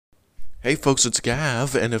Hey folks, it's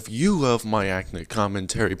Gav, and if you love my Acne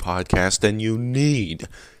Commentary podcast, then you need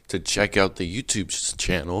to check out the YouTube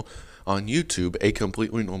channel on YouTube, A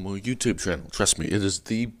Completely Normal YouTube channel. Trust me, it is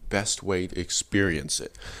the best way to experience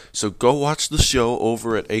it. So go watch the show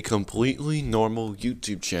over at A Completely Normal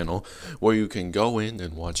YouTube channel, where you can go in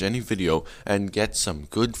and watch any video and get some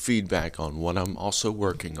good feedback on what I'm also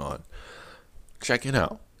working on. Check it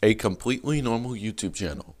out, A Completely Normal YouTube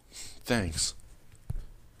channel. Thanks.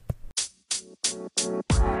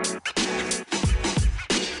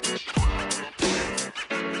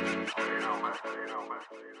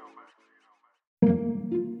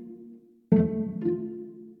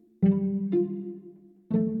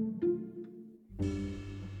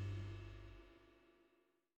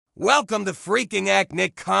 Welcome to freaking Acne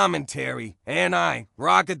Commentary, and I,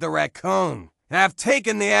 Rocket the Raccoon, have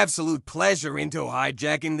taken the absolute pleasure into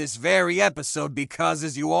hijacking this very episode because,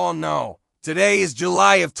 as you all know, today is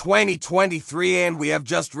July of 2023 and we have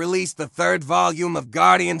just released the third volume of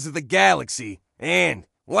Guardians of the Galaxy, and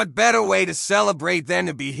what better way to celebrate than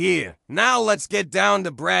to be here? Now let's get down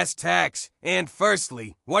to brass tacks, and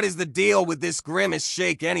firstly, what is the deal with this Grimace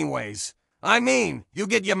shake anyways? I mean, you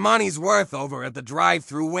get your money's worth over at the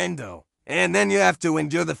drive-thru window, and then you have to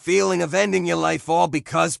endure the feeling of ending your life all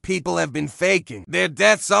because people have been faking their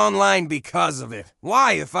deaths online because of it.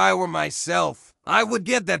 Why, if I were myself, I would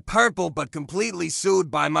get that purple but completely sued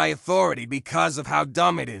by my authority because of how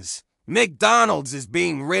dumb it is. McDonald's is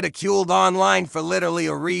being ridiculed online for literally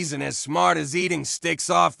a reason as smart as eating sticks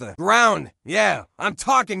off the ground. Yeah, I'm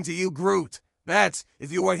talking to you, Groot. That's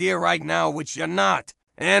if you were here right now, which you're not.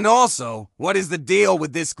 And also, what is the deal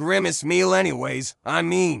with this Grimace meal anyways? I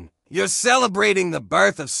mean, you're celebrating the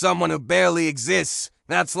birth of someone who barely exists.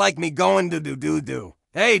 That's like me going to do.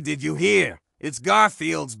 Hey, did you hear? It's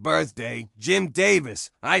Garfield's birthday, Jim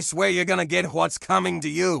Davis. I swear you're gonna get what's coming to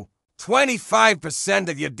you. 25%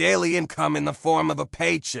 of your daily income in the form of a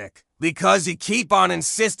paycheck. Because you keep on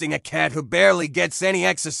insisting a cat who barely gets any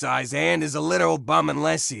exercise and is a literal bum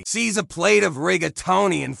unless he sees a plate of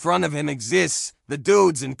rigatoni in front of him exists. The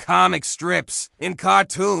dudes in comic strips, in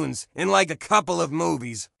cartoons, in like a couple of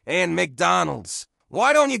movies, and McDonald's.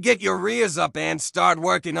 Why don't you get your rears up and start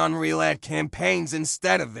working on real ad campaigns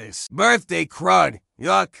instead of this? Birthday crud.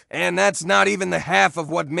 Yuck. And that's not even the half of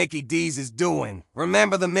what Mickey D's is doing.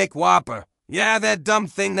 Remember the Mick Whopper? Yeah, that dumb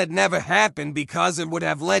thing that never happened because it would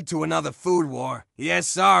have led to another food war. Yeah,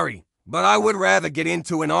 sorry. But I would rather get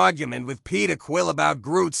into an argument with Peter Quill about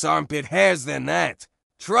Groot's armpit hairs than that.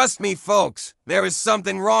 Trust me, folks, there is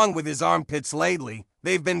something wrong with his armpits lately.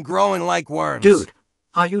 They've been growing like worms. Dude,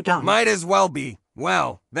 are you done? Might as well be.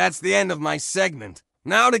 Well, that's the end of my segment.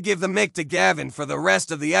 Now to give the mic to Gavin for the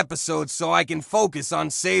rest of the episode so I can focus on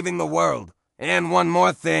saving the world. And one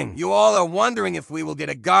more thing, you all are wondering if we will get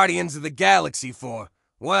a Guardians of the Galaxy 4.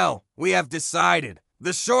 Well, we have decided.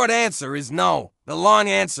 The short answer is no. The long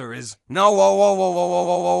answer is no.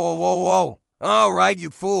 Whoa. Alright,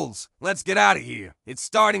 you fools. Let's get out of here. It's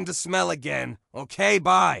starting to smell again. Okay,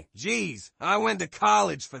 bye. Jeez, I went to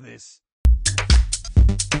college for this.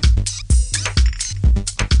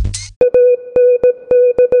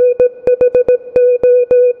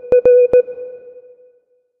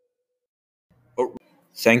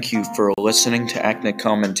 Thank you for listening to Acne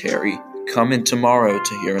Commentary. Come in tomorrow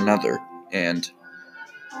to hear another, and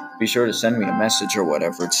be sure to send me a message or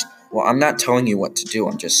whatever. Well, I'm not telling you what to do,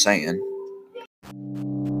 I'm just saying.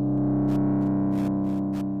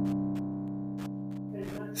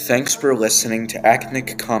 Thanks for listening to Acne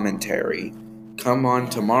Commentary. Come on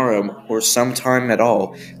tomorrow or sometime at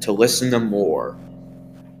all to listen to more.